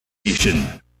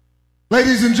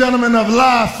Ladies and gentlemen of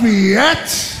Lafayette,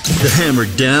 the Hammer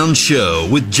Down Show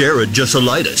with Jared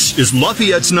Juselitis is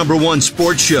Lafayette's #1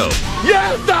 sports show.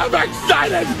 Yes, I'm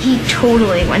excited! He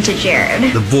totally went to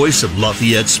Jared. The voice of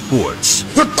Lafayette sports.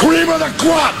 The cream of the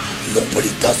crop! Nobody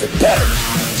does it better.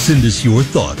 Send us your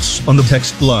thoughts on the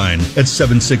text line at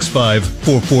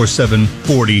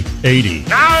 765-447-4080.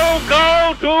 Now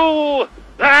go do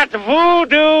that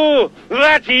voodoo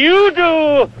that you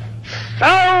do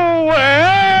so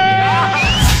well.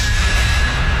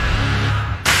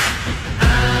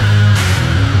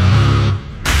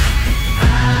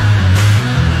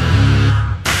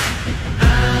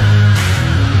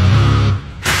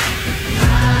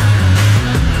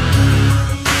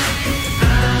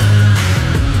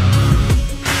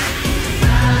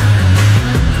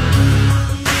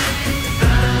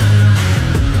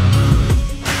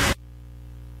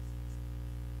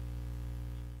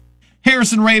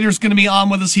 Harrison Rader's going to be on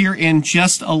with us here in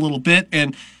just a little bit,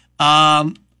 and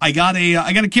I got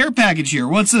a care package here.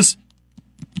 What's this?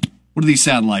 What do these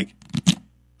sound like?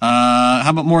 How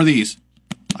about more of these?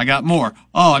 I got more.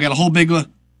 Oh, I got a whole big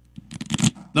one.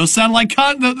 Those sound like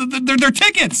they're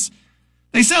tickets.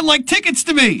 They sound like tickets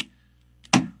to me.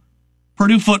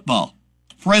 Purdue football,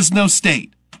 Fresno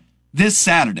State, this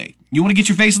Saturday. You want to get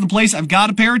your face in the place? I've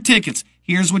got a pair of tickets.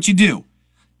 Here's what you do.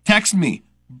 Text me,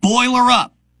 Boiler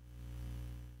Up,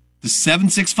 to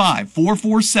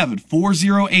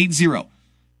 765-447-4080.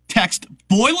 Text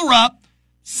Boiler Up,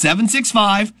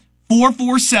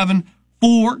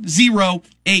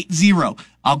 765-447-4080.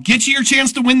 I'll get you your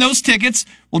chance to win those tickets.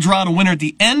 We'll draw out a winner at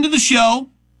the end of the show.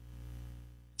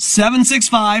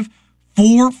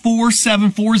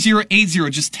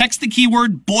 765-447-4080. Just text the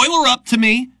keyword Boiler Up to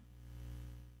me,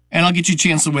 and I'll get you a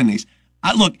chance to win these.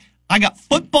 Look, I got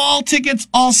football tickets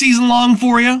all season long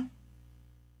for you.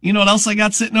 You know what else I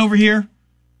got sitting over here?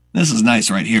 This is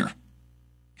nice right here.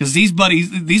 Because these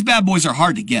bad boys are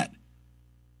hard to get.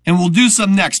 And we'll do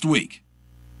some next week.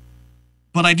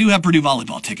 But I do have Purdue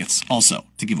volleyball tickets also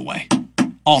to give away.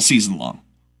 All season long.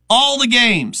 All the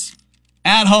games.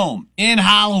 At home. In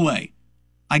Holloway.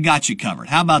 I got you covered.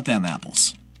 How about them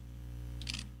apples?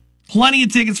 Plenty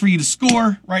of tickets for you to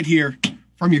score right here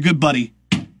from your good buddy,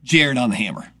 Jared on the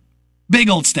Hammer.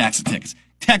 Big old stacks of tickets.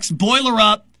 Text Boiler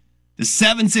Up to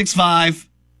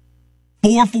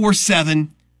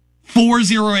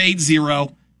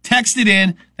 765-447-4080. Text it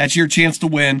in. That's your chance to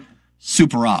win.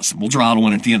 Super awesome. We'll draw out a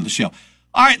winner at the end of the show.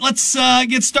 All right, let's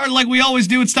get started like we always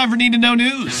do. It's time for Need to Know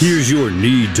News. Here's your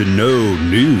Need to Know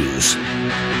News.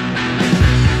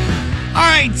 All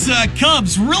right,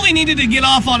 Cubs really needed to get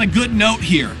off on a good note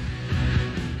here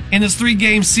in this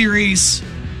 3-game series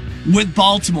with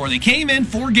Baltimore. They came in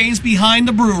 4 games behind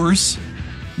the Brewers.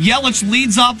 Yelich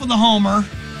leads off with a homer.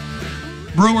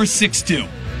 Brewers 6-2.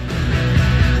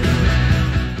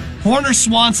 Horner,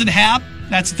 Swanson, Happ.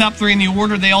 That's the top 3 in the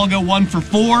order. They all go 1 for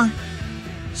 4.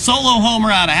 Solo homer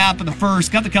out of Happ in the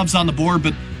first. Got the Cubs on the board,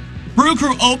 but Brew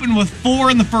Crew opened with 4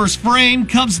 in the first frame.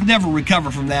 Cubs never recover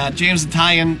from that. James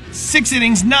Italian, 6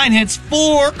 innings, 9 hits,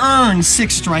 4 earned,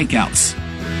 6 strikeouts.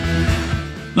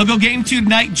 They'll go game 2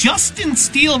 tonight. Justin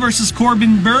Steele versus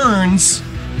Corbin Burns.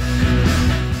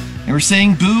 They were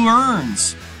saying boo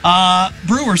Earns.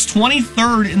 Brewers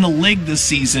 23rd in the league this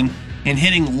season in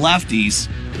hitting lefties.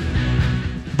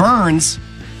 Burns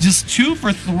just 2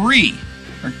 for 3,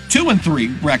 or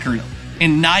 2-3 record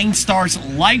in 9 starts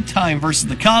lifetime versus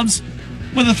the Cubs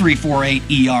with a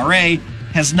 3.48 ERA.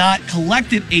 Has not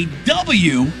collected a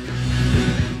W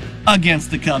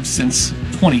against the Cubs since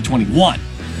 2021.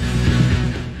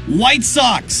 White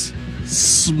Sox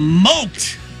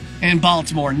smoked in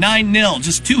Baltimore, 9-0.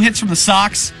 Just 2 hits from the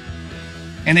Sox,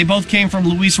 and they both came from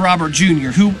Luis Robert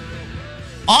Jr., who,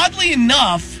 oddly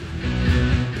enough,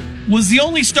 was the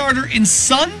only starter in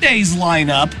Sunday's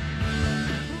lineup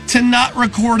to not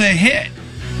record a hit.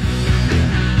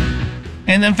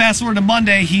 And then fast forward to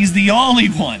Monday, he's the only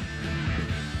one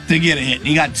to get a hit, and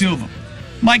he got 2 of them.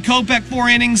 Mike Kopech, 4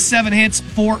 innings, 7 hits,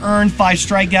 4 earned, 5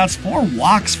 strikeouts, 4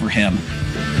 walks for him.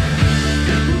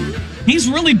 He's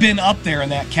really been up there in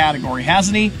that category,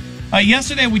 hasn't he?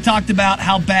 Yesterday we talked about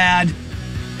how bad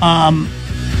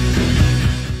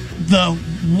the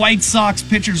White Sox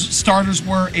pitchers, starters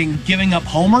were in giving up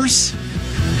homers.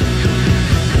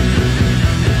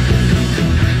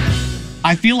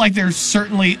 I feel like they're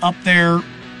certainly up there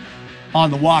on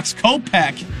the walks.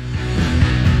 Kopech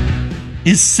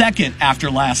is second after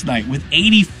last night with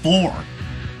 84.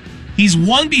 He's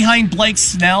 1 behind Blake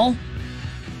Snell.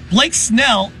 Blake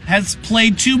Snell has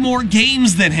played 2 more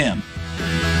games than him.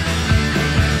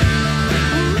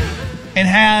 And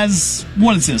has,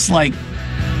 what is this, like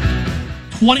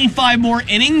 25 more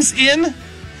innings in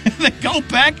than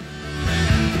Kopech?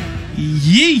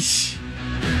 Yeesh.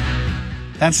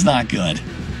 That's not good.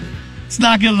 It's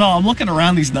not good at all. I'm looking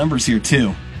around these numbers here,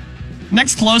 too.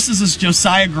 Next closest is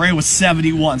Josiah Gray with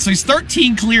 71. So he's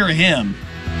 13 clear of him.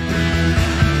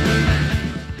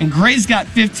 And Gray's got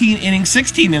 15 innings,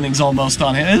 16 innings almost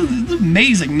on him. It's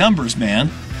amazing numbers, man.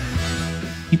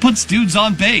 He puts dudes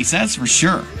on base, that's for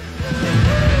sure.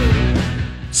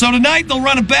 So tonight they'll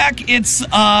run it back. It's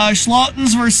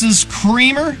Schlautens versus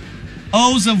Creamer.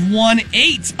 O's have won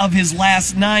 8 of his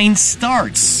last 9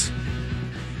 starts.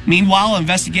 Meanwhile,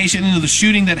 investigation into the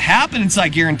shooting that happened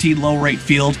inside Guaranteed Low Rate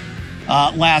Field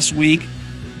last week.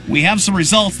 We have some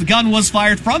results. The gun was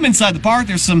fired from inside the park.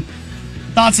 There's some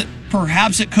thoughts that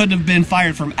perhaps it could have been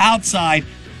fired from outside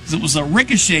because it was a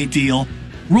ricochet deal.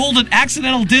 Ruled an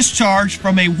accidental discharge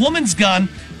from a woman's gun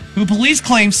who police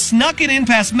claim snuck it in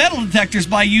past metal detectors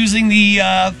by using the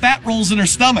fat rolls in her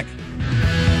stomach.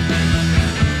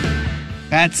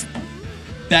 That's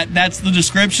the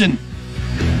description.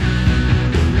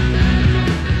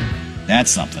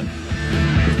 That's something.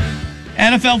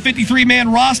 NFL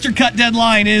 53-man roster cut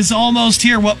deadline is almost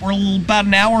here. We're about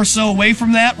an hour or so away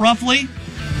from that, roughly.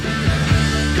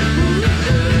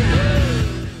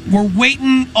 We're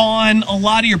waiting on a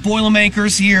lot of your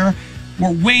Boilermakers here.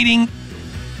 We're waiting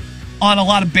on a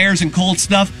lot of Bears and Colts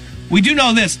stuff. We do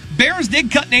know this. Bears did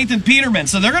cut Nathan Peterman,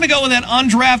 so they're going to go with that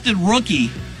undrafted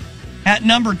rookie at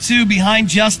number 2 behind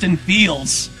Justin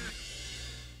Fields.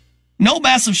 No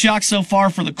massive shock so far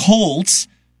for the Colts,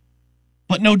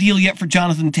 but no deal yet for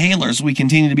Jonathan Taylor as we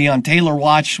continue to be on Taylor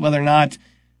watch. Whether or not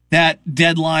that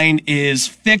deadline is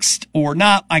fixed or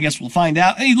not, I guess we'll find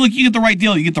out. Hey, look, you get the right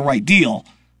deal, you get the right deal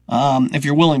if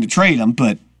you're willing to trade him,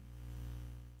 but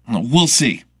we'll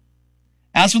see.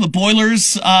 As for the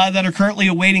Boilers that are currently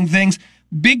awaiting things,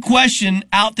 big question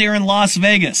out there in Las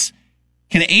Vegas.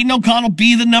 Can Aiden O'Connell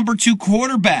be the number 2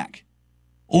 quarterback?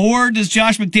 Or does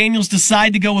Josh McDaniels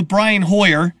decide to go with Brian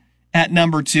Hoyer at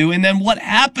number 2? And then what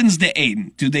happens to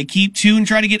Aiden? Do they keep 2 and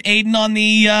try to get Aiden on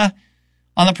the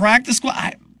practice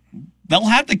squad? They'll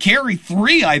have to carry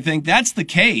 3, I think. That's the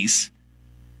case.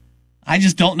 I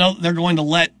just don't know that they're going to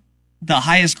let the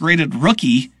highest graded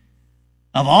rookie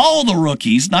of all the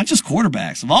rookies, not just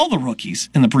quarterbacks, of all the rookies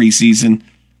in the preseason,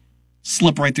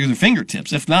 slip right through their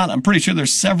fingertips. If not, I'm pretty sure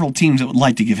there's several teams that would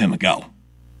like to give him a go.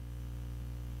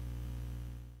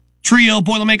 Trio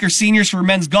Boilermaker seniors for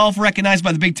men's golf recognized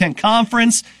by the Big Ten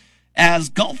Conference as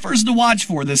golfers to watch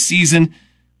for this season.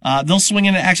 They'll swing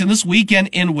into action this weekend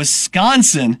in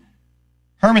Wisconsin.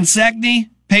 Herman Sackney,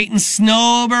 Peyton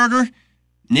Snowberger,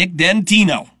 Nick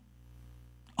Dentino,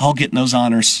 all getting those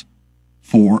honors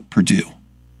for Purdue.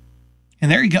 And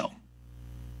there you go.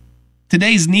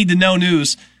 Today's need-to-know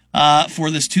news for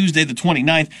this Tuesday, the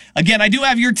 29th. Again, I do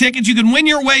have your tickets. You can win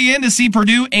your way in to see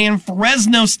Purdue and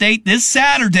Fresno State this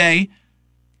Saturday.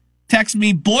 Text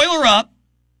me Boiler Up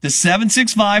to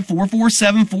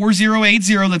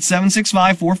 765-447-4080. That's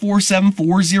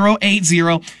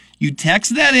 765-447-4080. You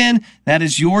text that in. That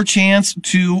is your chance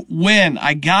to win.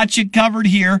 I got you covered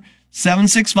here.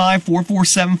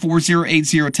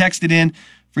 765-447-4080. Text it in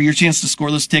for your chance to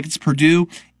score those tickets. Purdue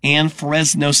and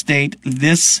Fresno State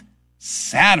this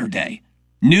Saturday.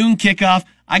 Noon kickoff.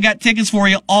 I got tickets for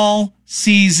you all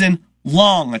season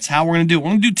long. That's how we're going to do it. We're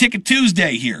going to do Ticket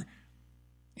Tuesday here.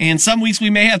 And some weeks we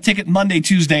may have Ticket Monday,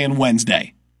 Tuesday, and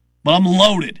Wednesday. But I'm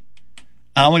loaded.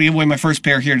 I'm going to give away my first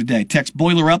pair here today. Text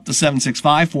Boiler Up to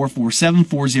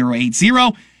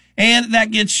 765-447-4080. And that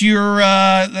gets your,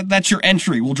 that's your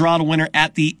entry. We'll draw the winner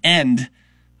at the end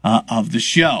of the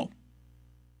show.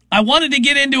 I wanted to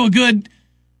get into a good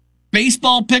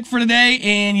baseball pick for today,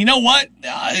 and you know what?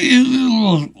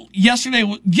 Yesterday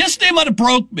might have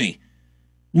broke me.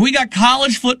 We got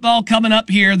college football coming up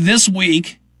here this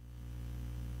week.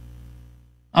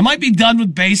 I might be done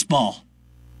with baseball.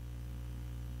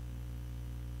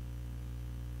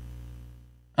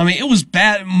 I mean, it was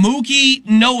bad. Mookie,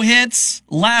 no hits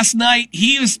last night.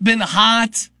 He has been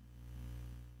hot.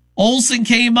 Olsen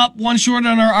came up one short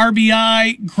on our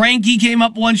RBI. Cranky came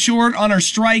up one short on our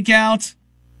strikeout.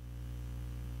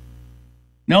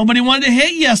 Nobody wanted to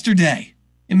hit yesterday.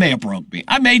 It may have broke me.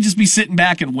 I may just be sitting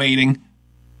back and waiting,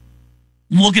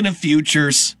 looking at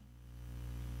futures.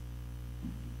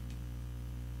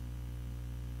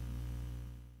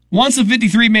 Once a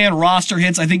 53-man roster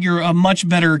hits, I think you're a much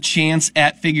better chance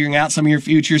at figuring out some of your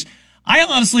futures. I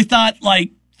honestly thought,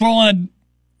 like, throwing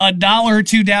a dollar or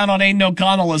two down on Aiden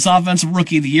O'Connell as Offensive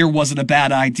Rookie of the Year wasn't a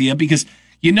bad idea because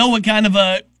you know what kind of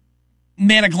a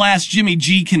man of glass Jimmy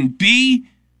G can be.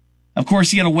 Of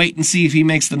course, you got to wait and see if he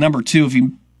makes the number 2, if he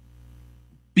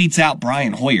beats out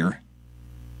Brian Hoyer.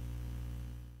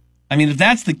 I mean, if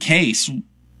that's the case,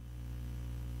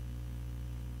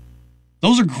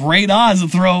 those are great odds to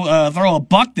throw a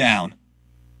buck down.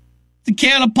 The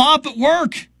can of pop at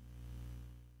work.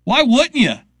 Why wouldn't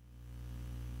you?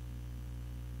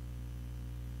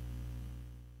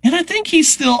 And I think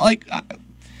he's still like.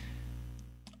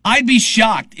 I'd be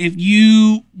shocked if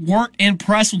you weren't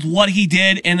impressed with what he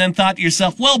did and then thought to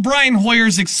yourself, well, Brian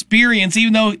Hoyer's experience,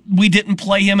 even though we didn't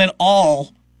play him at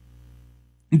all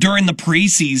during the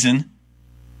preseason,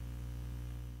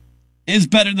 is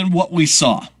better than what we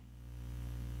saw.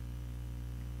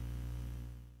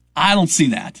 I don't see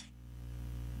that.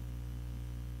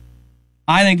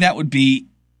 I think that would be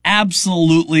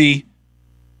absolutely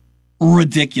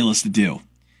ridiculous to do.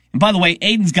 And by the way,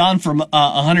 Aiden's gone from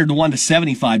 100 to 1 to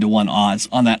 75 to 1 odds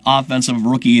on that offensive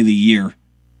rookie of the year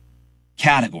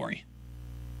category.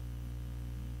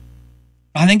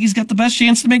 I think he's got the best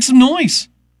chance to make some noise.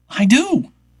 I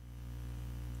do.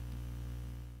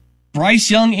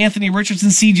 Bryce Young, Anthony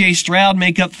Richardson, C.J. Stroud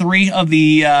make up 3 of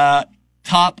the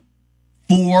top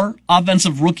 4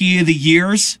 offensive rookie of the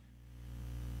years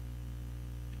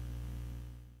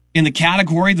in the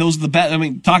category. Those are the best. I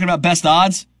mean, talking about best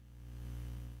odds,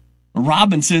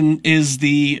 Robinson is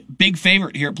the big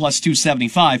favorite here at plus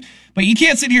 275. But you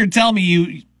can't sit here and tell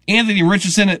me Anthony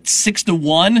Richardson at 6 to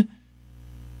 1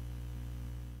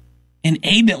 and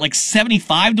Aiden at like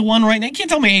 75 to 1 right now. You can't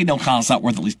tell me Aiden O'Connell's not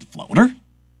worth at least a floater.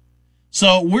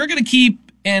 So we're going to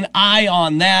keep an eye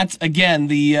on that. Again,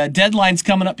 the deadline's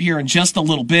coming up here in just a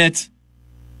little bit.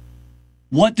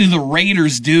 What do the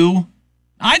Raiders do?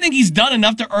 I think he's done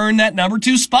enough to earn that number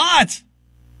 2 spot.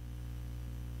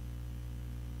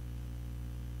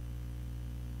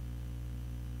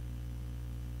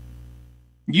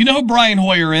 You know who Brian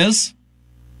Hoyer is.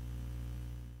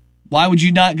 Why would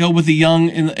you not go with the young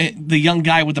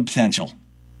guy with the potential?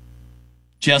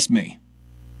 Just me.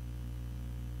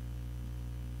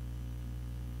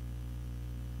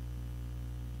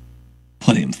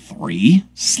 Put him 3.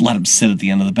 Just let him sit at the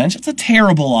end of the bench. That's a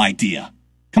terrible idea.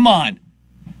 Come on.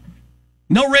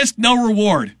 No risk, no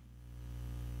reward.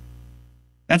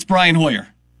 That's Brian Hoyer.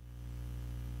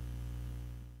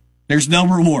 There's no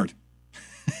reward.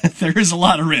 There is a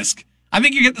lot of risk. I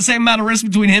think you get the same amount of risk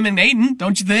between him and Aiden,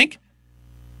 don't you think?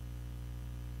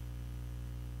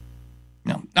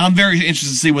 No, I'm very interested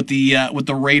to see what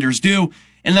the Raiders do,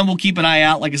 and then we'll keep an eye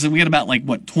out. Like I said, we got about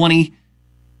 20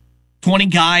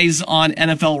 guys on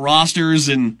NFL rosters,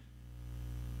 and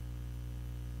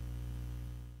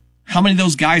how many of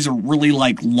those guys are really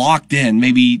locked in?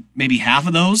 Maybe half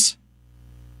of those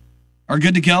are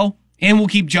good to go. And we'll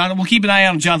keep an eye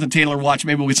out on Jonathan Taylor watch.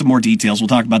 Maybe we'll get some more details. We'll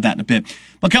talk about that in a bit.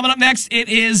 But coming up next, it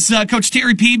is Coach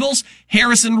Terry Peebles,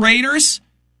 Harrison Raiders.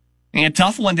 And a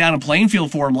tough one down in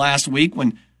Plainfield for him last week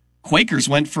when Quakers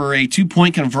went for a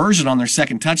 2-point conversion on their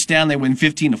second touchdown. They win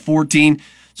 15-14.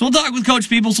 So we'll talk with Coach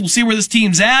Peebles. We'll see where this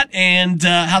team's at and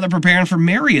how they're preparing for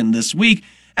Marion this week.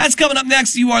 That's coming up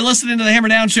next. You are listening to the Hammer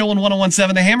Down Show on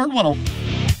 101.7 The Hammer.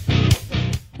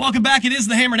 Welcome back. It is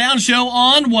the Hammer Down Show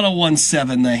on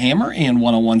 101.7 The Hammer and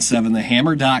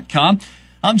 101.7thehammer.com.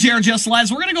 I'm Jared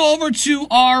Justalize. We're going to go over to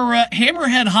our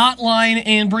Hammerhead hotline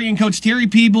and bring in Coach Terry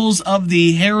Peebles of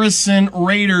the Harrison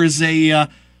Raiders. A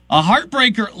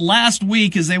heartbreaker last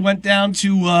week as they went down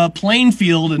to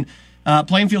Plainfield, and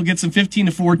Plainfield gets them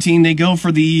 15-14. They go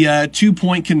for the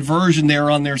 2-point conversion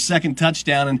there on their second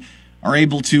touchdown and are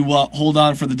able to hold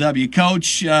on for the W.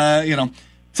 Coach,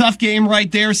 tough game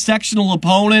right there. Sectional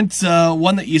opponent,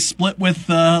 one that you split with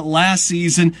last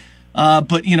season.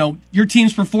 But your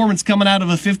team's performance coming out of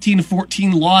a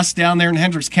 15-14 loss down there in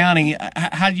Hendricks County.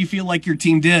 How do you feel like your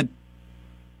team did?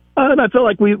 I feel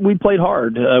like we played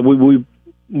hard.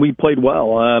 We played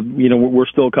well. We're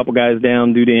still a couple guys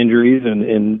down due to injuries,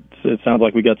 and it sounds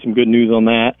like we got some good news on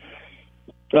that.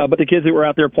 But the kids that were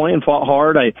out there playing fought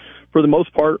hard. For the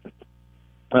most part,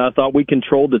 I thought we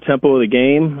controlled the tempo of the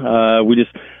game. We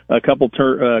just a couple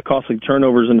costly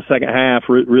turnovers in the second half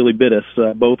really bit us.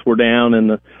 Both were down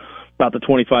in about the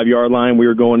 25-yard line. We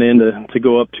were going in to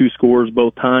go up 2 scores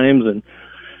both times and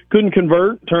couldn't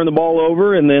convert, turned the ball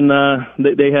over, and then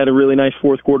they had a really nice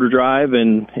fourth quarter drive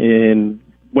and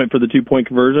went for the 2-point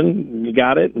conversion. You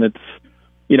got it, and it's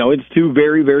 2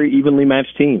 very, very evenly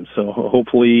matched teams. So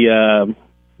hopefully,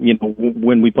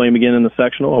 when we play them again in the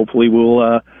sectional, hopefully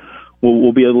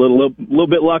we'll be a little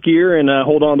bit luckier and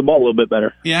hold on to the ball a little bit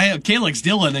better. Yeah, Calix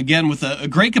Dillon, again, with a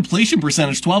great completion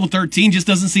percentage, 12 of 13, just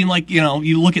doesn't seem like,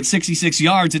 you look at 66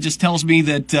 yards, it just tells me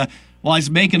that while he's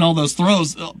making all those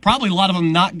throws, probably a lot of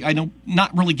them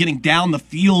not really getting down the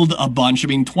field a bunch. I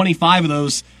mean, 25 of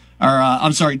those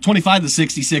I'm sorry,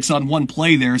 25-66 on one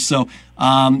play there. So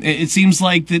it seems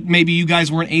like that maybe you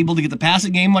guys weren't able to get the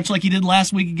passing game much like you did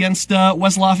last week against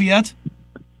West Lafayette.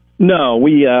 No,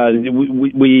 we had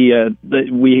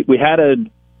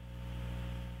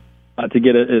to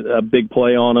get a big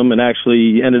play on them, and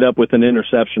actually ended up with an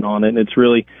interception on it. And it's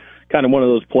really kind of one of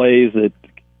those plays that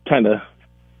kind of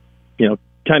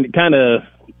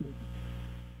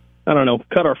I don't know,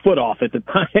 cut our foot off at the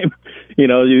time.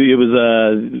 It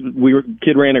was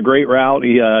kid ran a great route.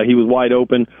 He was wide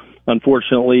open.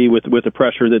 Unfortunately, with the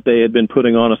pressure that they had been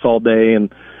putting on us all day,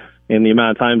 and the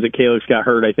amount of times that Calix got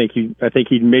hurt, I think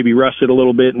he maybe rushed it a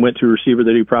little bit and went to a receiver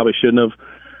that he probably shouldn't have.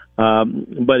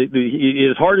 But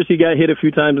as hard as he got hit a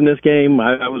few times in this game,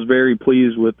 I was very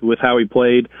pleased with how he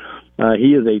played.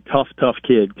 He is a tough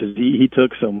kid, because he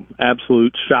took some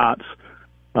absolute shots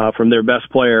from their best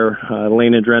player,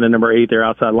 Landon Drennan, number 8, their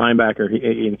outside linebacker.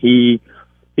 He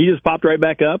just popped right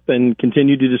back up and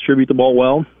continued to distribute the ball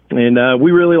well. And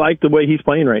we really like the way he's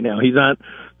playing right now. He's not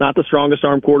the strongest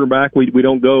arm quarterback. We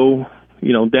don't go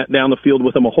down the field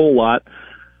with him a whole lot.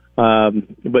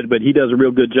 But he does a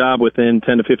real good job within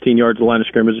 10 to 15 yards of the line of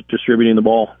scrimmage distributing the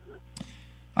ball.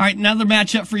 All right, another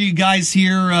matchup for you guys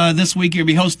here this week. You'll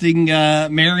be hosting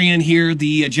Marion here.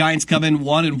 The Giants come in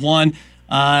 1-1.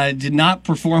 Did not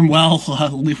perform well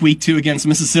week 2 against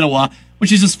Mississinawa,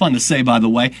 which is just fun to say, by the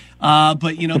way.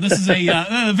 But this is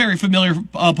a very familiar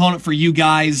opponent for you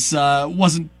guys.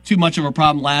 Wasn't too much of a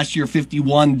problem last year,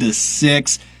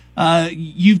 51-6.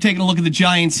 You've taken a look at the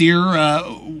Giants here.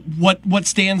 What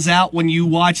stands out when you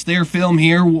watch their film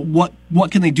here?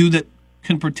 What can they do that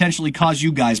can potentially cause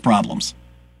you guys problems?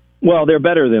 Well, they're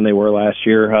better than they were last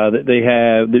year. They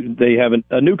have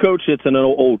a new coach. It's an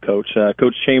old coach.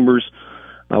 Coach Chambers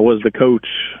was the coach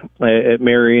at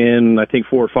Marion, I think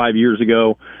 4 or 5 years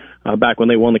ago, back when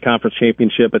they won the conference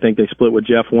championship. I think they split with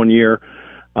Jeff one year.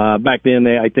 Back then,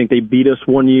 I think they beat us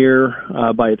one year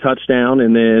by a touchdown,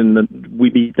 and then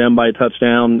we beat them by a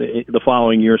touchdown the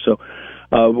following year. So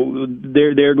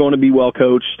they're going to be well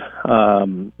coached.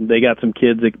 They got some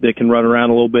kids that can run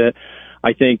around a little bit.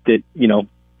 I think that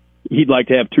he'd like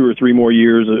to have 2 or 3 more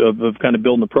years of kind of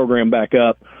building the program back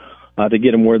up to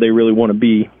get them where they really want to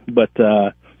be. But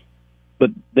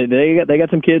they got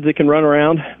some kids that can run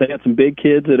around. They got some big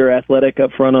kids that are athletic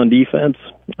up front on defense.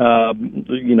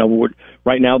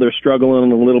 Right now they're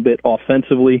struggling a little bit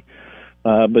offensively,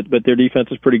 but their defense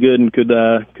is pretty good and could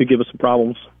give us some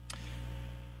problems.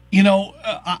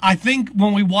 I think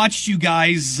when we watched you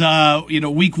guys,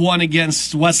 week 1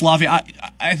 against West Lafayette,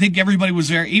 I think everybody was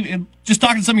very, just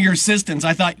talking to some of your assistants,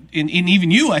 I thought, and even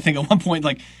you, I think at one point,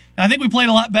 I think we played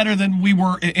a lot better than we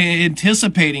were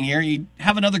anticipating here. You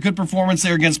have another good performance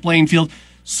there against Plainfield.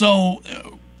 So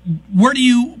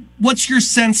what's your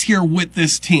sense here with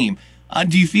this team?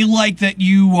 Do you feel like that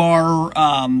you are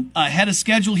ahead of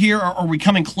schedule here? Or are we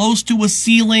coming close to a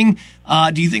ceiling?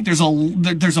 Do you think there's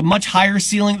a much higher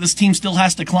ceiling this team still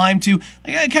has to climb to?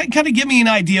 Kind of give me an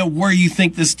idea where you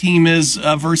think this team is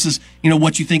versus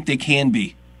what you think they can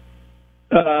be.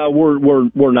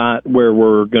 We're not where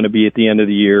we're going to be at the end of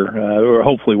the year, or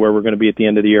hopefully where we're going to be at the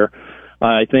end of the year.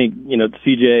 I think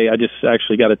CJ. I just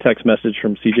actually got a text message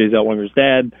from CJ Zellwinger's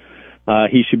dad.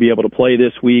 He should be able to play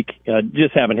this week.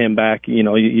 Just having him back,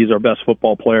 he's our best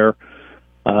football player.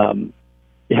 Having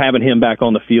him back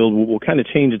on the field will kind of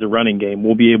change the running game.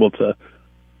 We'll be able to,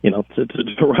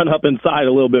 to run up inside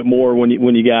a little bit more when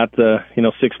you got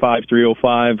 6'5",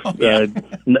 305,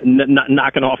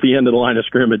 knocking off the end of the line of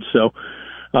scrimmage. So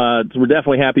we're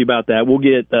definitely happy about that. We'll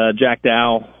get Jack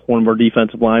Dow, one of our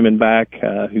defensive linemen, back,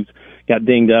 who's got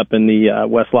dinged up in the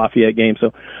West Lafayette game.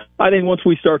 So I think once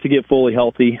we start to get fully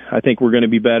healthy, I think we're going to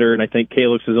be better. And I think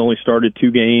Calix has only started 2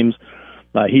 games.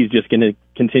 He's just going to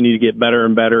continue to get better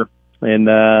and better. And,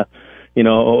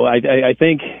 I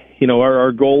think,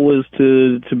 our goal is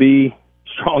to be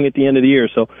strong at the end of the year.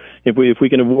 So if we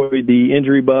can avoid the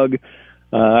injury bug,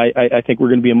 I think we're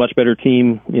going to be a much better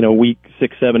team, week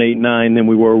 6, 7, 8, 9 than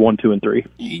we were 1, 2, and 3.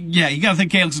 Yeah, you got to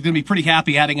think Calix is going to be pretty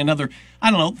happy adding another,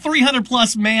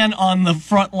 300-plus man on the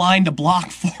front line to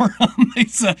block for him.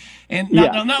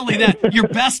 Not only that, your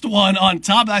best one on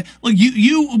top. Look,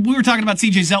 we were talking about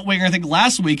C.J. Zeltwanger, I think,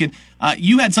 last week, and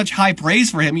you had such high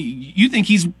praise for him. You think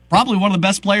he's probably one of the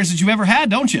best players that you've ever had,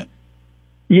 don't you?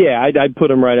 Yeah, I'd put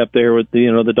him right up there with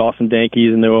the Dawson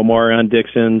Dankeys and the Omarion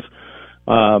Dixons.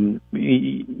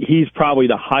 He's probably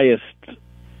the highest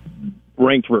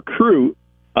ranked recruit.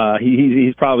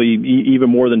 He's probably even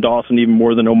more than Dawson, even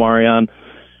more than Omarion,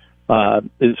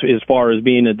 as far as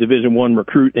being a Division I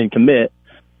recruit and commit.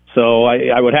 So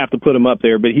I would have to put him up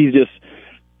there. But he's just,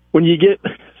 when you get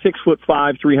 6'5",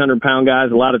 300-pound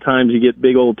guys. A lot of times you get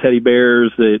big old teddy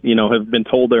bears that, have been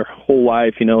told their whole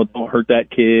life, don't hurt that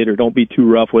kid or don't be too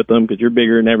rough with them because you're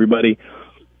bigger than everybody.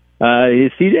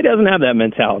 CJ doesn't have that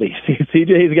mentality.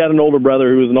 CJ's got an older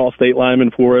brother who was an all-state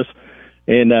lineman for us,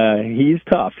 and he's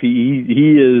tough.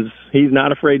 He's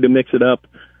not afraid to mix it up,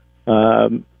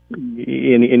 and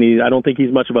I don't think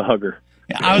he's much of a hugger.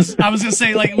 I was going to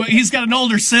say, he's got an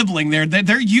older sibling there.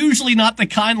 They're usually not the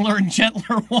kindler and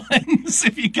gentler ones.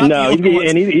 If you got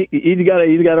he's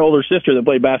got an older sister that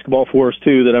played basketball for us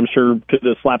too. That I'm sure could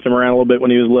have slapped him around a little bit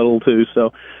when he was little too.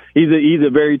 So he's a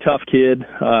very tough kid.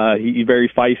 He's very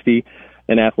feisty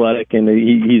and athletic, and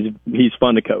he's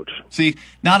fun to coach. See,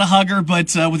 not a hugger,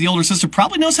 but with the older sister,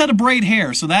 probably knows how to braid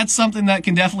hair. So that's something that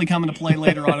can definitely come into play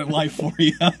later on in life for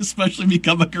you, especially if you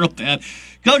become a girl dad.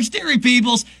 Coach Terry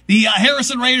Peebles, the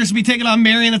Harrison Raiders will be taking on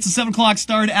Marion. It's a 7 o'clock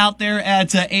start out there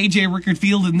at A.J. Rickard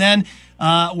Field, and then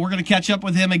we're going to catch up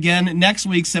with him again next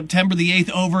week, September the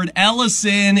 8th, over at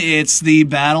Ellison. It's the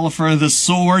Battle for the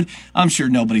Sword. I'm sure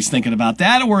nobody's thinking about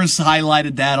that or has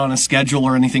highlighted that on a schedule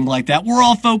or anything like that. We're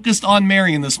all focused on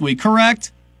Marion this week,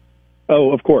 correct?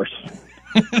 Oh, of course.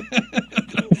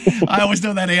 I always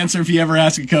know that answer if you ever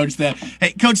ask a coach that.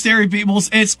 Hey, Coach Terry Peebles,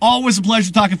 it's always a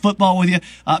pleasure talking football with you.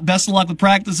 Best of luck with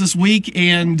practice this week,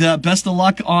 and best of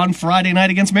luck on Friday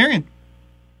night against Marion.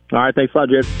 All right, thanks a lot,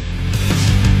 Jared.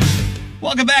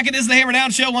 Welcome back. It is the Hammer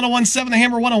Down Show, 1017 The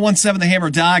Hammer,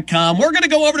 1017thehammer.com. We're going to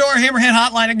go over to our Hammerhead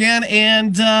hotline again,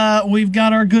 and we've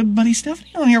got our good buddy Stephanie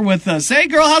on here with us. Hey,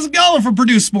 girl, how's it going from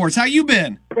Purdue Sports? How you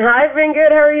been? I've been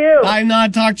good. How are you? I've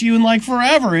not talked to you in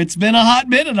forever. It's been a hot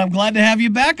minute. I'm glad to have you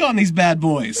back on these bad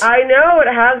boys. I know.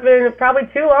 It has been probably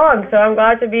too long, so I'm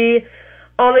glad to be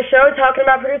on the show talking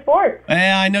about Purdue Sports.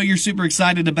 Yeah, I know you're super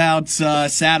excited about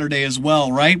Saturday as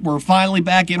well, right? We're finally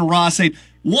back in Ross-Ade.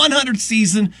 100th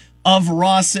season of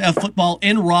football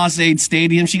in Ross-Ade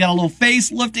Stadium. She got a little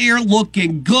facelift here,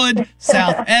 looking good.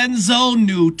 South end zone,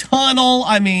 new tunnel.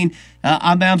 I mean,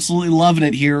 I'm absolutely loving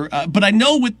it here. But I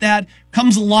know with that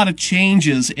comes a lot of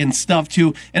changes and stuff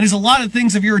too. And there's a lot of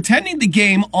things, if you're attending the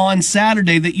game on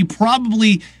Saturday, that you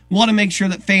probably want to make sure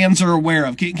that fans are aware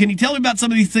of. Can you tell me about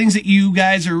some of these things that you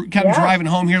guys are kind of driving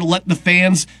home here to let the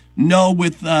fans know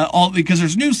with because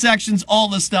there's new sections, all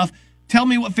this stuff. Tell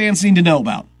me what fans need to know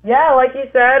about. Yeah, like you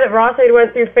said, Ross-Ade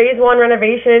went through Phase 1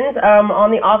 renovations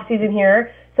on the off-season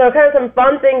here. So kind of some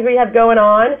fun things we have going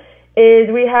on is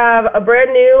we have a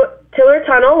brand new Tiller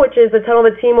Tunnel, which is the tunnel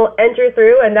the team will enter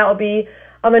through, and that will be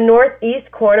on the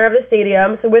northeast corner of the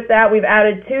stadium. So with that, we've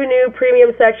added 2 new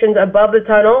premium sections above the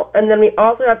tunnel, and then we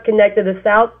also have connected the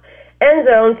south end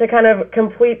zone to kind of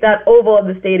complete that oval of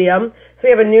the stadium. So we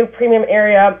have a new premium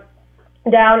area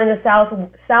down in the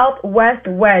southwest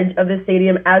wedge of the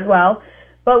stadium as well.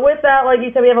 But with that, like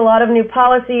you said, we have a lot of new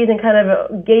policies and kind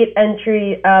of gate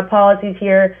entry policies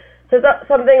here. So that's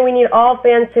something we need all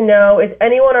fans to know is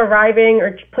anyone arriving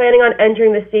or planning on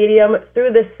entering the stadium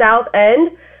through the south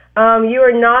end, you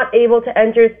are not able to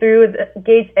enter through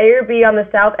gates A or B on the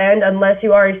south end unless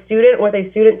you are a student with a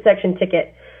student section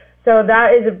ticket. So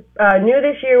that is new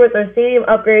this year with our stadium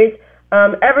upgrades.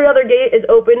 Every other gate is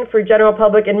open for general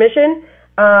public admission,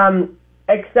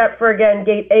 except for, again,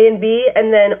 gate A and B,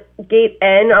 and then gate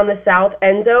N on the south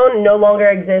end zone no longer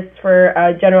exists for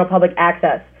general public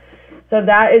access. So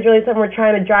that is really something we're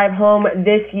trying to drive home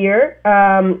this year.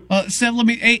 So let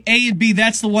me, A and B,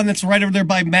 that's the one that's right over there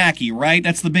by Mackey, right?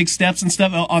 That's the big steps and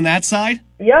stuff on that side?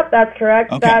 Yep, that's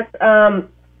correct. Okay. That's,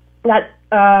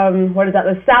 what is that,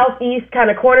 the southeast kind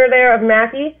of corner there of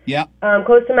Mackey. Yep.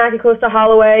 Close to Mackey, close to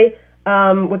Holloway.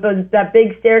 With that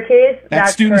big staircase.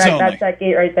 That's students correct. only. That's that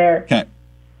gate right there. Okay.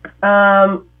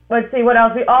 Let's see what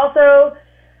else. We also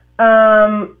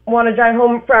want to drive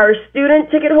home for our student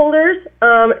ticket holders.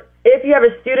 If you have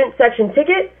a student section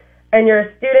ticket and you're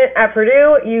a student at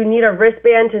Purdue, you need a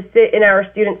wristband to sit in our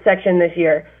student section this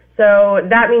year. So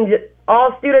that means that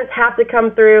all students have to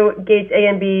come through gates A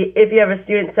and B if you have a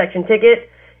student section ticket.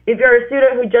 If you're a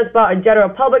student who just bought a general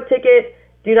public ticket,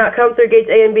 do not come through gates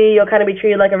A and B. You'll kind of be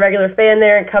treated like a regular fan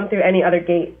there and come through any other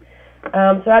gate.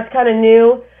 So that's kind of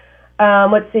new.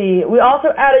 Let's see. We also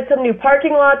added some new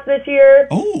parking lots this year.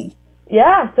 Oh.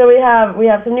 Yeah, so we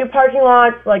have some new parking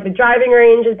lots, like the driving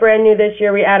range is brand new this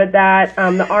year. We added that.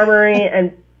 The Armory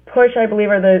and Push, I believe,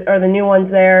 are the new ones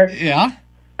there. Yeah.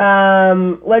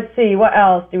 Let's see, what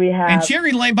else do we have? And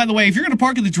Cherry Lane, by the way, if you're going to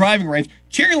park at the driving range,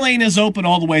 Cherry Lane is open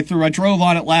all the way through. I drove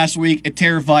on it last week. It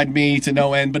terrified me to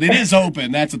no end, but it is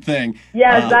open. That's a thing.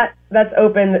 Yes, that's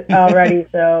open already,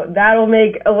 so that'll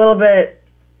make a little bit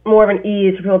more of an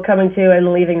ease for people coming to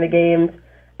and leaving the games.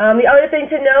 The other thing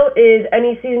to note is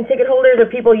any season ticket holders or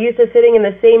people used to sitting in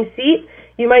the same seat,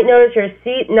 you might notice your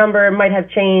seat number might have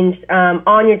changed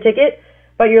on your ticket,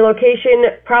 but your location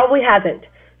probably hasn't.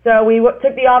 So we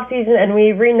took the off season and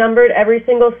we renumbered every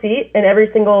single seat and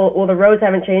the rows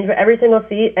haven't changed, but every single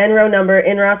seat and row number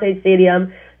in Ross-Ade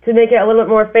Stadium to make it a little bit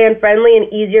more fan-friendly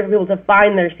and easier for people to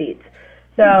find their seats.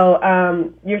 So,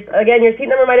 your seat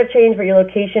number might have changed, but your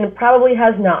location probably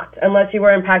has not, unless you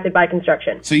were impacted by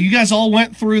construction. So you guys all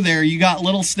went through there, you got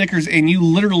little stickers, and you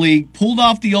literally pulled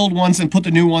off the old ones and put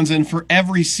the new ones in for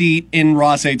every seat in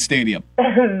Ross-Ade Stadium.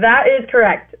 That is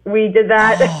correct. We did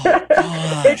that.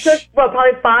 Oh, it took,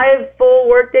 probably 5 full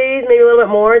work days, maybe a little bit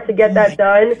more, to get that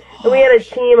done. And we had a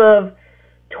team of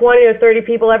 20 or 30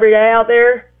 people every day out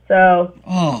there. So.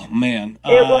 Oh, man.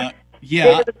 It was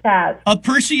a task.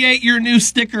 Appreciate your new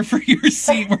sticker for your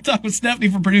seat. We're talking with Stephanie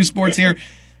from Purdue Sports here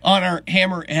on our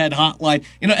Hammerhead hotline.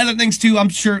 Other things, too, I'm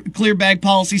sure clear bag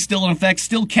policy still in effect,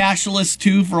 still cashless,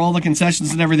 too, for all the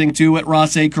concessions and everything, too, at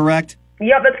Ross-Ade, correct?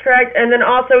 Yep, that's correct. And then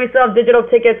also we still have digital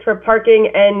tickets for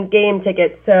parking and game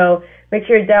tickets. So make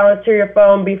sure you download to your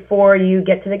phone before you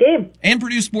get to the game. And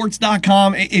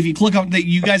PurdueSports.com, if you click on that,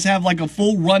 you guys have like a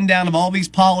full rundown of all these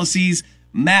policies,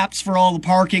 maps for all the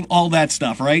parking, all that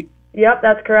stuff, right? Yep,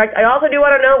 that's correct. I also do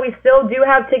want to note we still do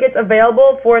have tickets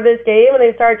available for this game, and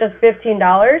they start at just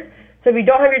 $15. So if you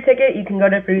don't have your ticket, you can go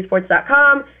to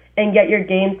PurdueSports.com and get your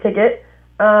game ticket.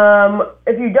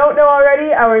 If you don't know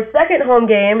already, our second home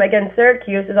game against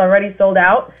Syracuse is already sold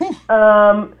out.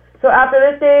 So after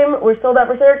this game, we're sold out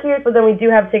for Syracuse, but then we do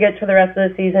have tickets for the rest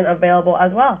of the season available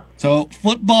as well. So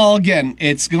football, again,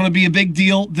 it's going to be a big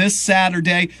deal this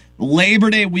Saturday.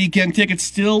 Labor Day weekend tickets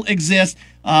still exist.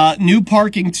 New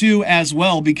parking, too, as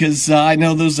well, because I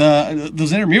know those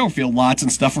intramural field lots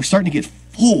and stuff are starting to get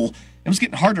full. It was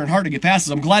getting harder and harder to get passes.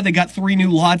 I'm glad they got 3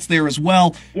 new lots there as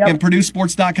well. Yep. And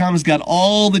PurdueSports.com has got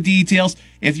all the details.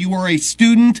 If you were a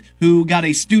student who got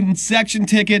a student section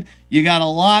ticket, you got a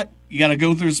lot. You got to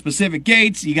go through specific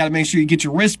gates. You got to make sure you get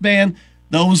your wristband.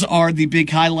 Those are the big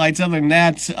highlights. Other than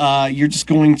that, you're just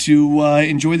going to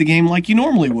enjoy the game like you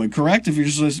normally would, correct? If you're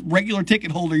just a regular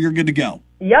ticket holder, you're good to go.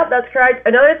 Yep, that's correct.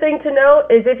 Another thing to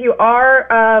note is if you are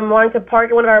wanting to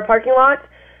park in one of our parking lots,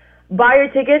 buy your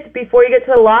tickets before you get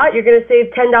to the lot. You're going to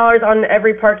save $10 on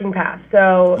every parking pass.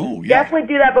 So Definitely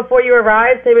do that before you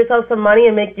arrive. Save yourself some money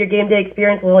and make your game day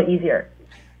experience a little easier.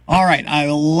 All right, I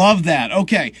love that.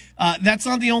 Okay, that's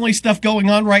not the only stuff going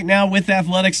on right now with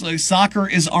athletics. Soccer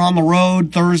is on the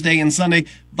road Thursday and Sunday.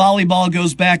 Volleyball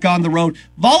goes back on the road.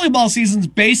 Volleyball season's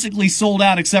basically sold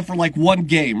out except for like one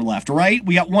game left, right?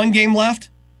 We got one game left?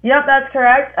 Yep, that's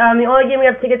correct. The only game we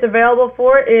have tickets available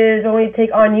for is when we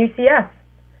take on UCF.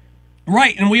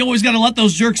 Right, and we always got to let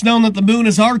those jerks know that the moon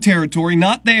is our territory,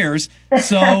 not theirs.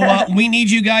 So we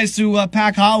need you guys to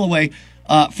pack Holloway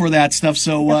for that stuff.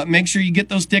 So make sure you get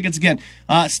those tickets again.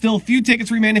 Still a few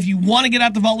tickets remain. If you want to get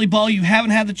out to volleyball, you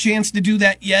haven't had the chance to do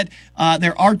that yet.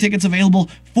 There are tickets available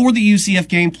for the UCF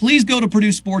game. Please go to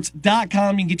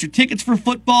PurdueSports.com. You can get your tickets for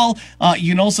football.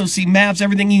 You can also see maps,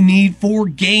 everything you need for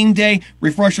game day,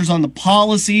 refreshers on the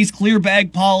policies, clear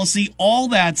bag policy, all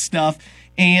that stuff.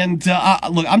 And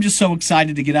look, I'm just so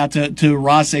excited to get out to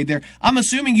Ross-Ade there. I'm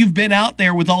assuming you've been out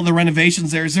there with all the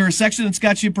renovations there. Is there a section that's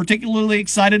got you particularly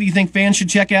excited you think fans should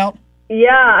check out?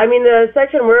 Yeah, I mean, the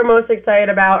section we're most excited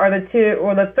about are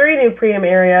the 3 new premium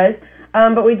areas.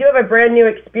 But we do have a brand new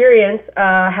experience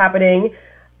happening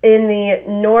in the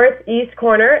northeast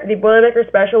corner. The Boilermaker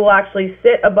Special will actually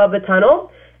sit above the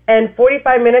tunnel. And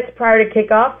 45 minutes prior to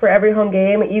kickoff for every home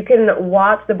game, you can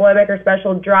watch the Boilermaker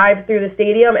Special drive through the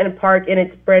stadium and park in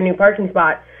its brand new parking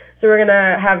spot. So we're going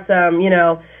to have some,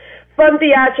 fun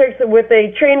theatrics with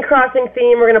a train crossing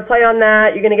theme. We're going to play on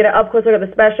that. You're going to get an up-close look at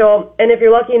the special. And if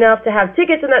you're lucky enough to have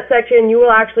tickets in that section, you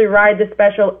will actually ride the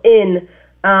special in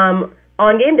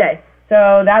on game day.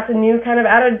 So that's a new kind of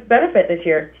added benefit this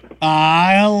year.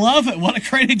 I love it. What a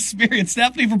great experience.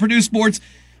 Stephanie from Purdue Sports.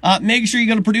 Make sure you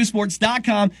go to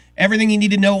PurdueSports.com. Everything you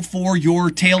need to know for your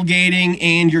tailgating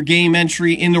and your game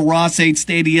entry into Ross-Ade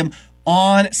Stadium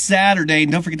on Saturday.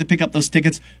 And don't forget to pick up those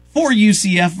tickets for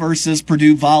UCF versus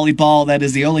Purdue volleyball. That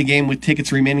is the only game with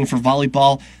tickets remaining for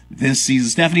volleyball this season.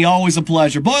 Stephanie, always a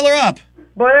pleasure. Boiler up.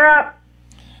 Boiler up.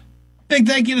 Big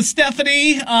thank you to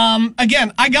Stephanie.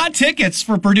 Again, I got tickets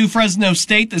for Purdue-Fresno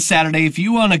State this Saturday. If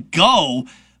you want to go,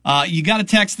 you got to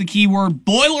text the keyword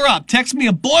Boiler Up. Text me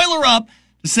a Boiler Up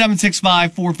to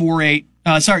 765-448.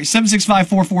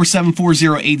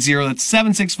 765-447-4080. That's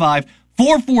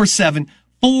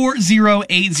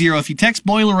 765-447-4080. If you text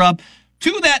Boiler Up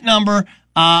to that number,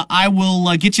 I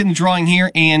will get you in the drawing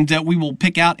here, and we will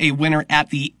pick out a winner at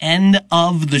the end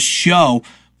of the show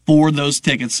for those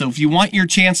tickets. So if you want your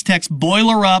chance, text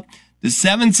Boiler Up to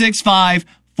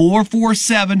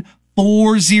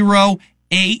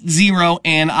 765-447-4080,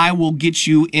 and I will get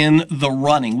you in the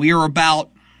running. We are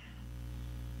about,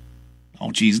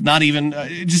 not even,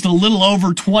 just a little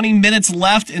over 20 minutes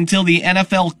left until the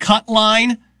NFL cut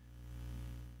line.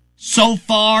 So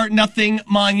far, nothing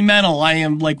monumental. I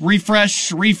am like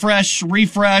refresh.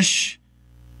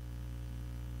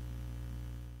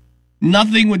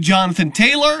 Nothing with Jonathan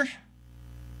Taylor.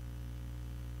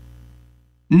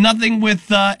 Nothing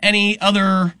with any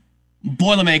other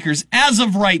Boilermakers as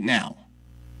of right now.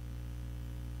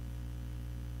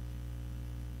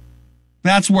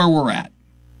 That's where we're at.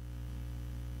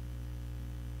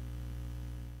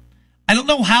 I don't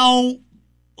know how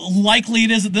likely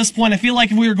it is at this point. I feel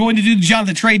like if we were going to do the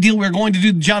Jonathan trade deal, we were going to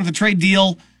do the Jonathan trade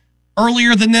deal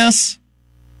earlier than this.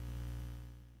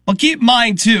 But keep in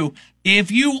mind, too,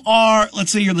 if you are,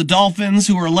 let's say you're the Dolphins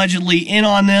who are allegedly in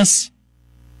on this,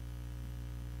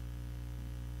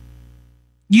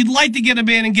 you'd like to get him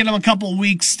in and get him a couple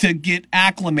weeks to get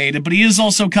acclimated, but he is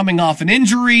also coming off an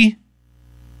injury.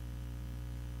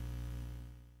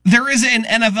 There is an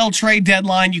NFL trade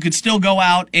deadline. You could still go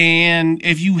out, and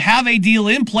if you have a deal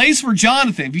in place for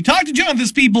Jonathan, if you talk to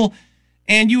Jonathan's people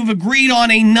and you have agreed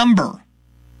on a number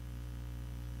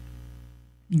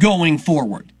going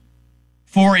forward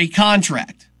for a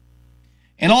contract,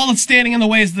 and all that's standing in the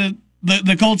way is the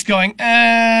Colts going,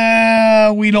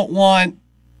 we don't want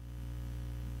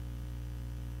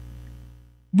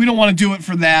to do it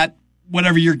for that,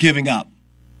 whatever you're giving up.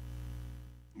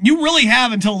 You really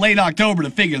have until late October to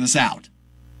figure this out.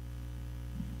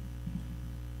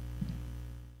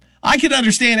 I can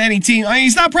understand any team. I mean,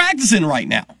 he's not practicing right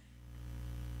now.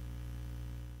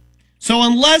 So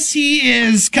unless he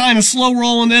is kind of slow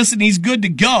rolling this and he's good to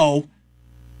go,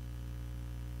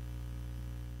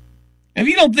 if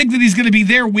you don't think that he's going to be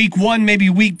there week 1, maybe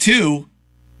week 2,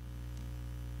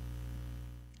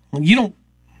 well, you don't.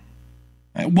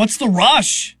 What's the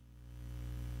rush?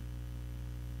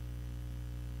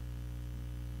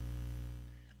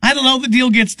 I don't know if the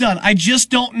deal gets done. I just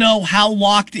don't know how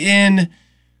locked in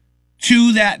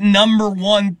to that number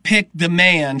 1 pick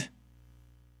demand,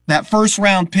 that first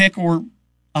round pick or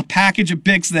a package of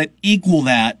picks that equal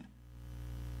that.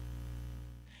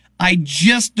 I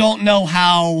just don't know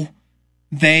how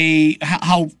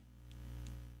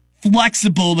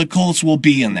flexible the Colts will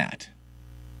be in that.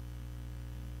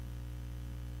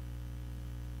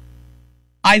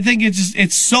 I think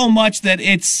it's so much that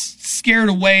it's scared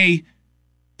away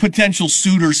potential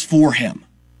suitors for him.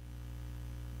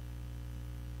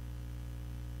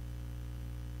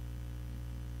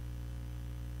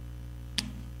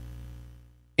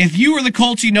 If you were the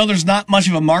Colts, you know there's not much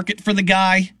of a market for the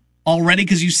guy already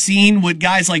because you've seen what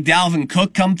guys like Dalvin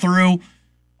Cook come through.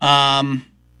 Who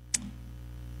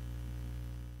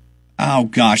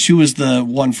was the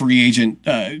one free agent?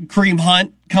 Kareem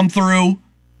Hunt come through.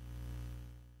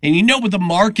 And you know what the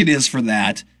market is for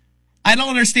that. I don't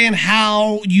understand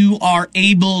how you are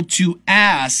able to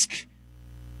ask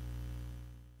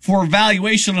for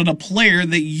evaluation on a player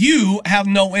that you have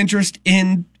no interest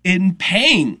in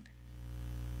paying.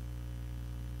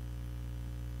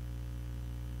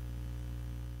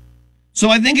 So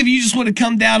I think if you just would have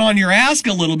come down on your ask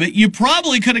a little bit, you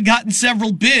probably could have gotten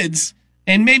several bids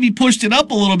and maybe pushed it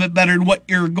up a little bit better than what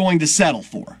you're going to settle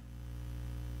for.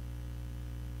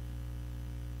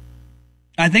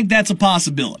 I think that's a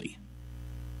possibility.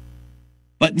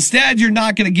 But instead, you're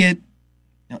not going to get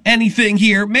anything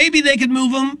here. Maybe they could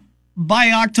move him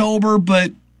by October,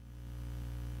 but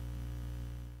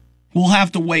we'll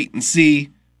have to wait and see.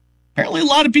 Apparently, a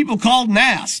lot of people called and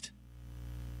asked.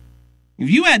 If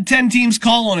you had 10 teams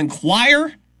call and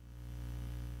inquire,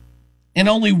 and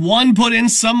only one put in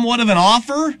somewhat of an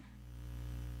offer,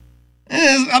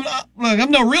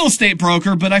 I'm no real estate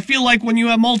broker, but I feel like when you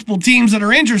have multiple teams that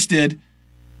are interested,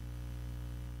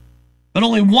 but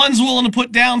only one's willing to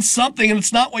put down something and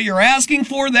it's not what you're asking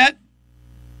for, that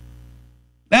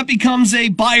becomes a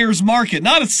buyer's market,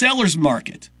 not a seller's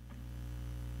market.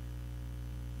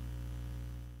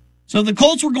 So the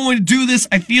Colts were going to do this.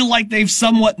 I feel like they've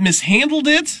somewhat mishandled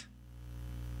it.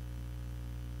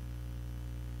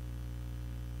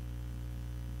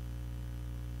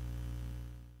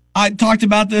 I talked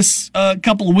about this a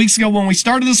couple of weeks ago when we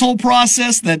started this whole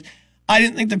process, that I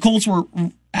didn't think the Colts were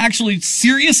actually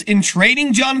serious in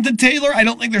trading Jonathan Taylor. I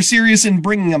don't think they're serious in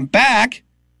bringing him back,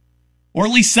 or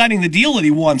at least signing the deal that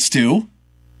he wants to.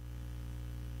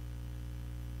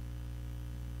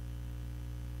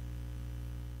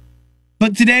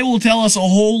 But today will tell us a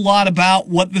whole lot about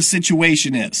what the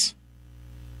situation is.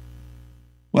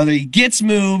 Whether he gets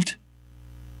moved,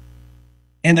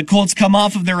 and the Colts come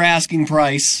off of their asking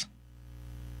price,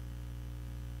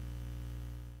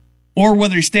 or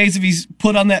whether he stays if he's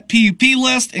put on that PUP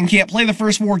list and can't play the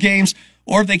first 4 games,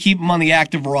 or if they keep him on the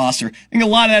active roster. I think a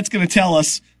lot of that's going to tell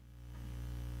us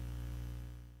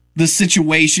the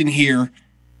situation here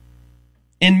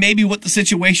and maybe what the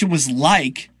situation was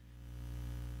like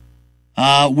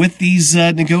with these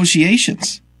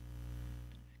negotiations.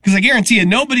 Because I guarantee you,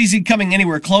 nobody's coming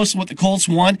anywhere close to what the Colts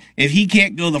want if he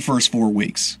can't go the first 4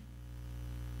 weeks.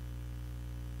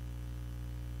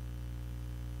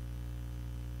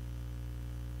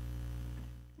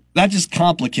 That just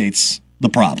complicates the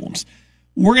problems.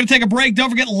 We're going to take a break. Don't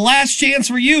forget, last chance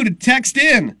for you to text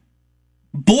in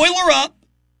Boiler Up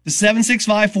to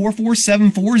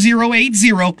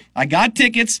 765-447-4080. I got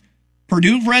tickets.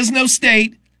 Purdue-Fresno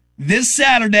State this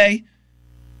Saturday.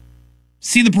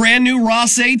 See the brand new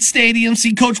Ross-Ade Stadium.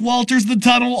 See Coach Walters, the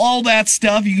tunnel, all that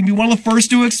stuff. You can be one of the first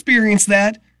to experience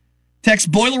that.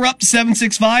 Text Boiler Up to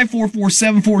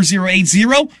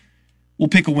 765-447-4080. We'll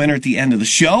pick a winner at the end of the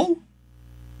show,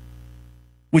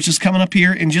 which is coming up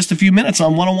here in just a few minutes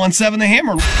on 101.7 The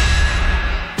Hammer.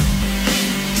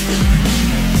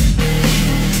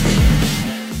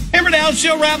 Hammer Down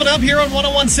Show, wrapping up here on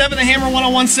 101.7 The Hammer,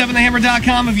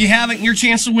 101.7thehammer.com. If you haven't, your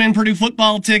chance to win Purdue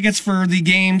football tickets for the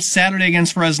game Saturday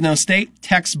against Fresno State.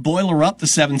 Text Boiler Up to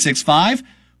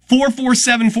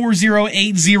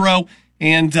 765-447-4080.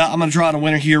 And I'm going to draw out a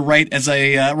winner here right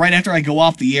after I go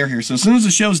off the air here. So as soon as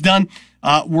the show's done,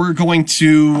 we're going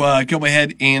to go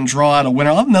ahead and draw out a winner.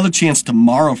 I'll have another chance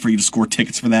tomorrow for you to score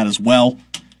tickets for that as well,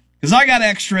 because I got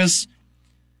extras.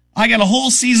 I got a whole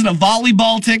season of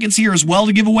volleyball tickets here as well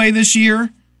to give away this year.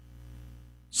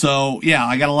 So, yeah,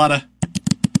 I got a lot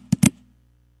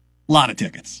of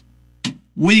tickets.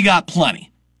 We got plenty.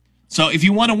 So if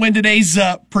you want to win today's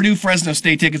Purdue-Fresno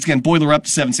State tickets, again, Boiler Up to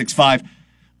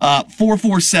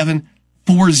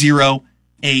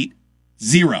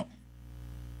 765-447-4080.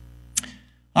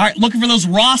 All right, looking for those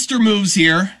roster moves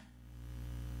here.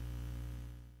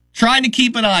 Trying to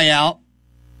keep an eye out.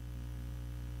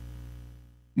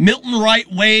 Milton Wright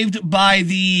waived by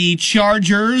the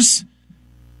Chargers.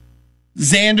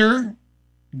 Xander,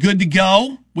 good to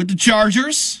go with the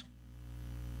Chargers.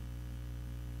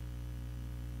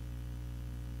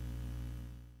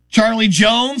 Charlie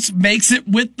Jones makes it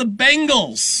with the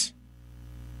Bengals.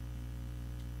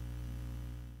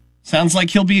 Sounds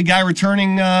like he'll be a guy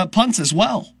returning punts as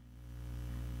well.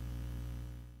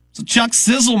 So Chuck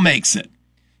Sizzle makes it.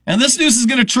 And this news is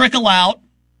going to trickle out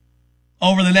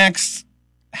over the next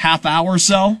half hour or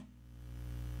so.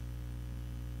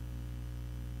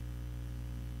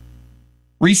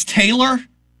 Reese Taylor,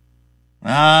 he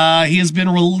has been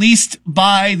released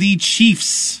by the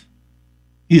Chiefs.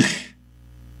 Ugh.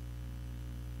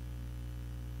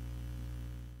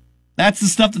 That's the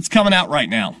stuff that's coming out right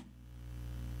now.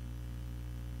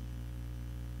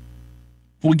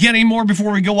 If we get any more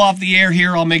before we go off the air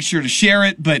here, I'll make sure to share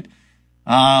it. But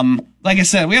like I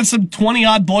said, we have some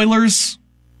 20-odd Boilers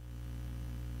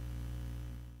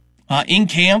in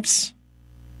camps.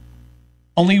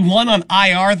 Only one on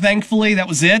IR, thankfully. That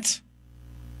was it.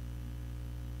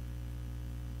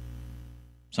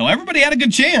 So everybody had a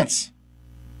good chance.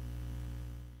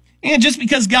 And just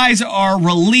because guys are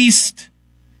released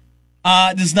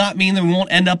does not mean they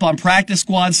won't end up on practice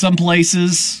squads some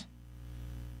places.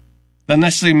 Doesn't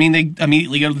necessarily mean they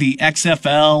immediately go to the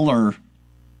XFL or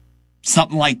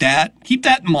something like that. Keep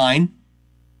that in mind.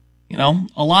 You know,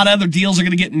 a lot of other deals are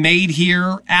going to get made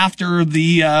here after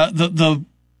the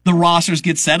rosters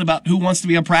get set about who wants to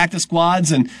be on practice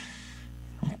squads, and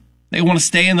they want to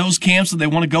stay in those camps or they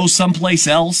want to go someplace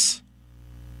else.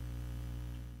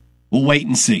 We'll wait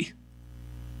and see.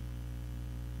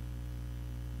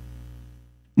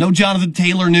 No Jonathan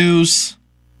Taylor news.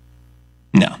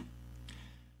 No.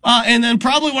 And then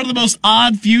probably one of the most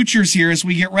odd futures here as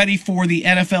we get ready for the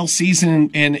NFL season,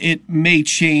 and it may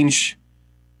change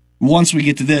once we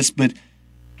get to this, but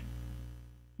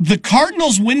the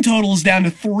Cardinals' win total is down to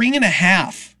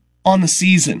 3.5 on the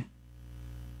season,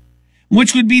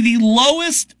 which would be the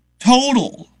lowest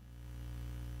total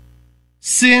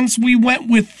since we went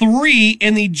with 3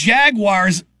 in the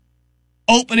Jaguars'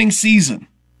 opening season.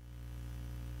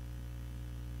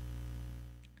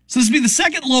 So this would be the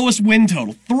second lowest win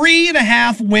total.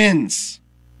 3.5 wins.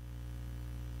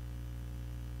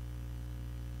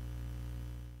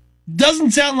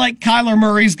 Doesn't sound like Kyler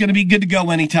Murray's going to be good to go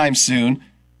anytime soon.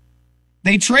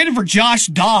 They traded for Josh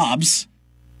Dobbs.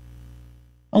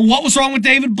 And what was wrong with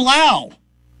David Blau?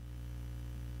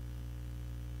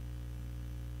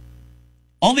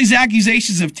 All these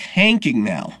accusations of tanking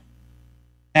now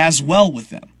as well with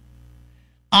them.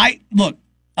 Look,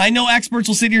 I know experts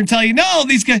will sit here and tell you, no,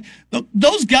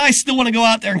 those guys still want to go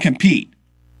out there and compete.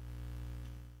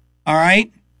 All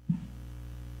right?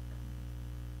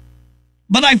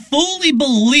 But I fully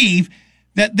believe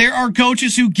that there are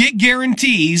coaches who get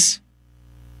guarantees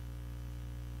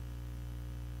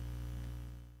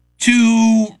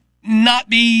to not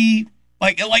be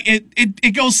like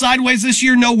it goes sideways this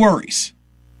year, no worries.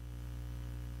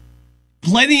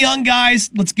 Play the young guys,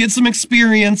 let's get some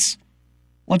experience,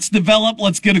 let's develop,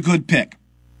 let's get a good pick.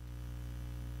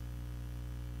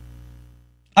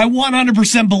 I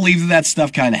 100% believe that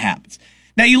stuff kind of happens.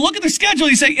 Now you look at their schedule,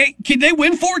 you say, hey, can they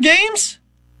win 4 games?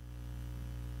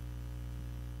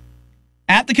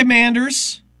 At the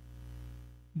Commanders,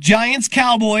 Giants,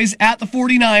 Cowboys, at the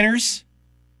 49ers,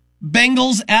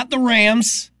 Bengals at the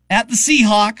Rams, at the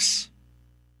Seahawks,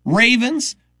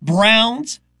 Ravens,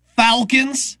 Browns,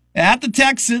 Falcons, at the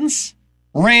Texans,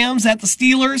 Rams at the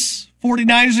Steelers,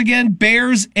 49ers again,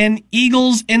 Bears and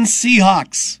Eagles and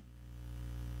Seahawks.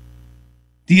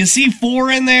 Do you see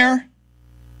 4 in there?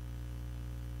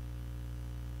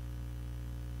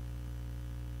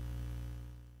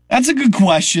 That's a good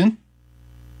question.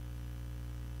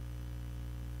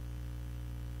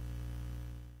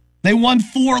 They won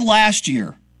 4 last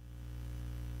year.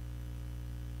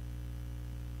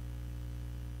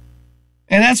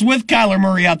 And that's with Kyler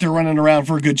Murray out there running around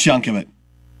for a good chunk of it.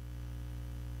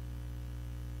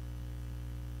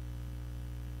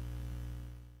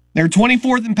 They're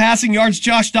 24th in passing yards.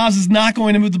 Josh Dobbs is not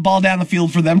going to move the ball down the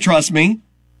field for them, trust me.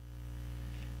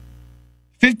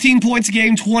 15 points a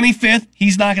game, 25th.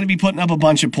 He's not going to be putting up a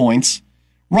bunch of points.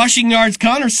 Rushing yards,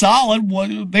 Connor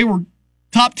solid. They were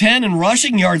top 10 in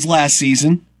rushing yards last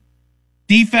season.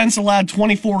 Defense allowed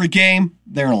 24 a game.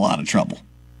 They're in a lot of trouble.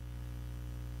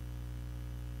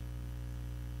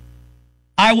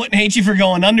 I wouldn't hate you for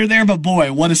going under there, but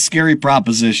boy, what a scary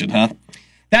proposition, huh?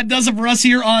 That does it for us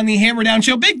here on the Hammer Down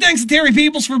Show. Big thanks to Terry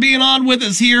Peoples for being on with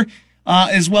us here,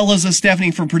 as well as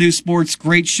Stephanie from Purdue Sports.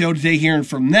 Great show today hearing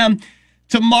from them.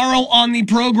 Tomorrow on the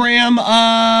program,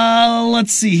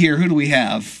 let's see here. Who do we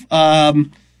have?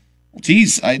 I'm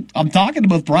talking to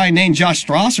both Brian Nay and Josh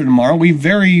Strasser tomorrow. We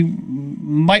very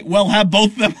might well have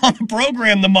both of them on the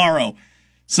program tomorrow.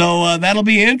 So that'll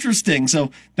be interesting.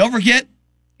 So don't forget,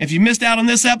 if you missed out on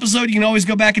this episode, you can always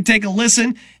go back and take a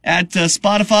listen at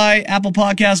Spotify, Apple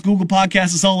Podcasts, Google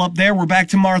Podcasts. It's all up there. We're back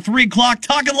tomorrow, 3 o'clock,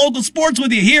 talking local sports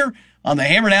with you here on the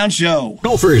Hammer Down Show.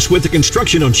 Golfers, with the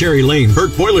construction on Cherry Lane, Burt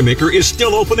Boilermaker is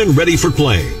still open and ready for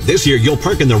play. This year, you'll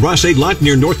park in the Rossade lot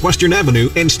near Northwestern Avenue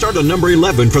and start on number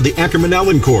 11 for the Ackerman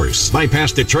Allen course.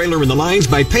 Bypass the trailer and the lines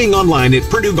by paying online at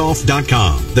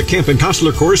PurdueGolf.com. The Camp and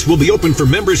Costler course will be open for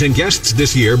members and guests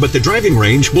this year, but the driving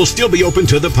range will still be open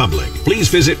to the public. Please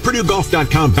visit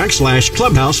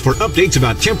PurdueGolf.com/clubhouse for updates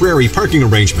about temporary parking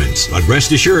arrangements. But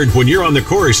rest assured, when you're on the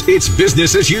course, it's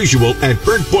business as usual at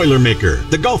Burt Boilermaker.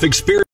 The golf experience